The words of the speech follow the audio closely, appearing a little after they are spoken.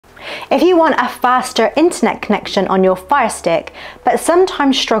If you want a faster internet connection on your Firestick, but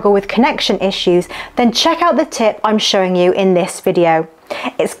sometimes struggle with connection issues, then check out the tip I'm showing you in this video.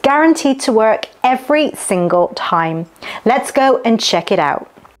 It's guaranteed to work every single time. Let's go and check it out.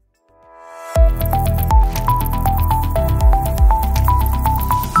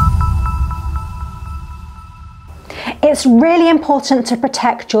 It's really important to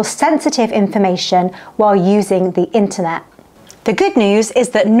protect your sensitive information while using the internet. The good news is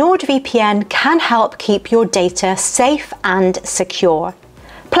that NordVPN can help keep your data safe and secure.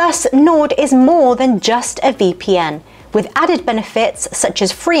 Plus, Nord is more than just a VPN, with added benefits such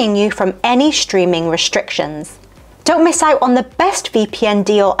as freeing you from any streaming restrictions. Don't miss out on the best VPN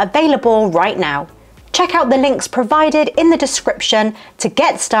deal available right now. Check out the links provided in the description to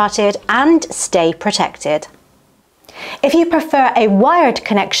get started and stay protected. If you prefer a wired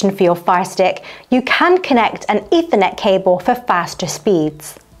connection for your Firestick, you can connect an Ethernet cable for faster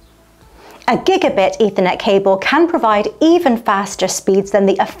speeds. A Gigabit Ethernet cable can provide even faster speeds than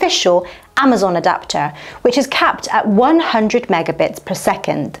the official Amazon adapter, which is capped at 100 megabits per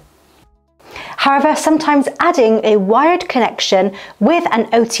second. However, sometimes adding a wired connection with an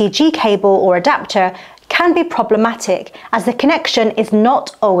OTG cable or adapter can be problematic, as the connection is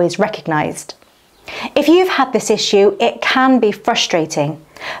not always recognized. If you've had this issue, it can be frustrating,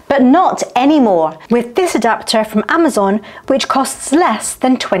 but not anymore with this adapter from Amazon, which costs less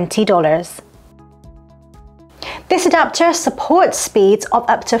than $20. This adapter supports speeds of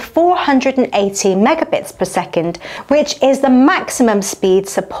up to 480 megabits per second, which is the maximum speed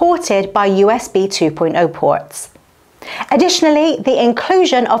supported by USB 2.0 ports. Additionally, the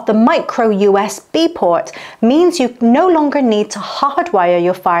inclusion of the micro USB port means you no longer need to hardwire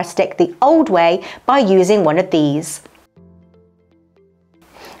your Firestick the old way by using one of these.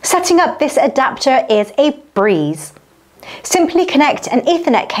 Setting up this adapter is a breeze. Simply connect an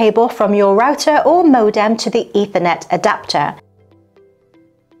Ethernet cable from your router or modem to the Ethernet adapter,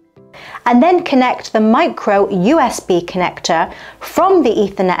 and then connect the micro USB connector from the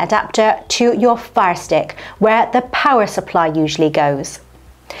Ethernet adapter to your Firestick, where the power supply usually goes.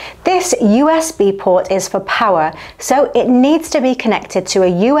 This USB port is for power, so it needs to be connected to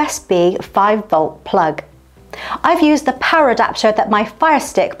a USB 5-volt plug. I've used the power adapter that my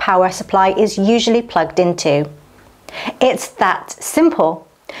Firestick power supply is usually plugged into. It's that simple.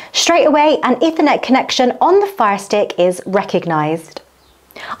 Straight away, an Ethernet connection on the Firestick is recognized.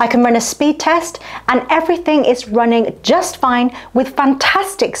 I can run a speed test and everything is running just fine with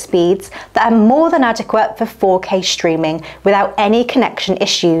fantastic speeds that are more than adequate for 4K streaming without any connection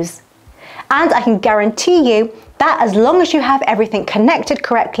issues. And I can guarantee you that as long as you have everything connected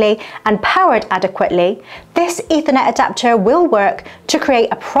correctly and powered adequately, this Ethernet adapter will work to create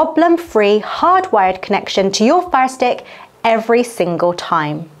a problem-free hardwired connection to your Firestick every single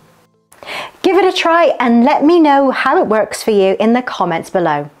time. Give it a try and let me know how it works for you in the comments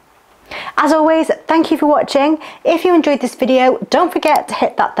below. As always, thank you for watching. If you enjoyed this video, don't forget to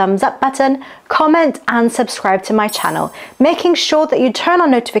hit that thumbs up button, comment and subscribe to my channel, making sure that you turn on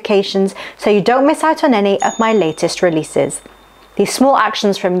notifications so you don't miss out on any of my latest releases. These small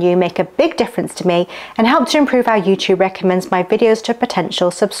actions from you make a big difference to me and help to improve how YouTube recommends my videos to potential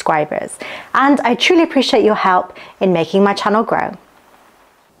subscribers. And I truly appreciate your help in making my channel grow.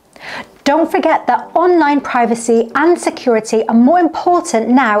 Don't forget that online privacy and security are more important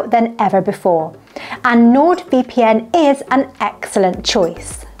now than ever before, and NordVPN is an excellent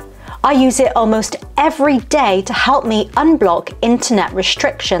choice. I use it almost every day to help me unblock internet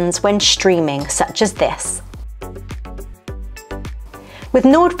restrictions when streaming, such as this. With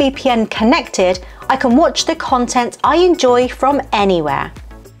NordVPN connected, I can watch the content I enjoy from anywhere.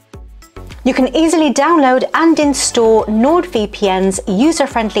 You can easily download and install NordVPN's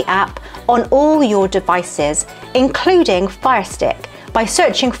user-friendly app on all your devices, including Firestick, by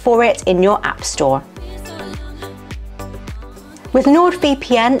searching for it in your App Store. With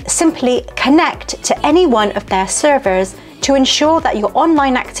NordVPN, simply connect to any one of their servers to ensure that your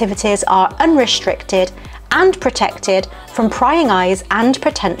online activities are unrestricted and protected from prying eyes and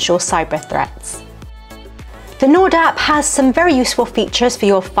potential cyber threats. The Nord app has some very useful features for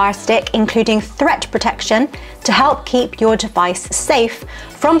your Firestick, including threat protection to help keep your device safe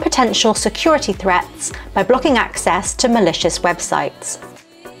from potential security threats by blocking access to malicious websites.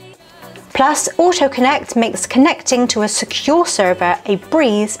 Plus, AutoConnect makes connecting to a secure server a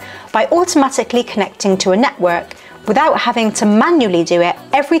breeze by automatically connecting to a network without having to manually do it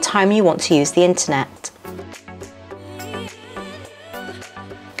every time you want to use the internet.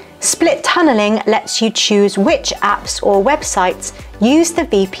 Split tunneling lets you choose which apps or websites use the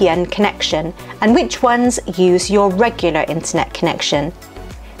VPN connection and which ones use your regular internet connection.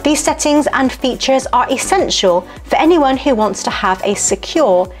 These settings and features are essential for anyone who wants to have a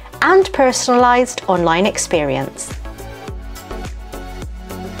secure and personalised online experience.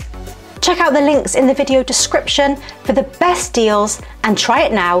 Check out the links in the video description for the best deals and try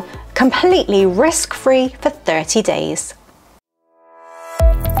it now, completely risk-free for 30 days.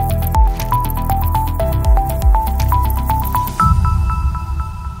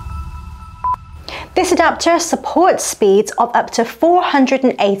 This adapter supports speeds of up to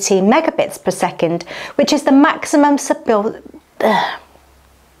 480 megabits per second, which is the maximum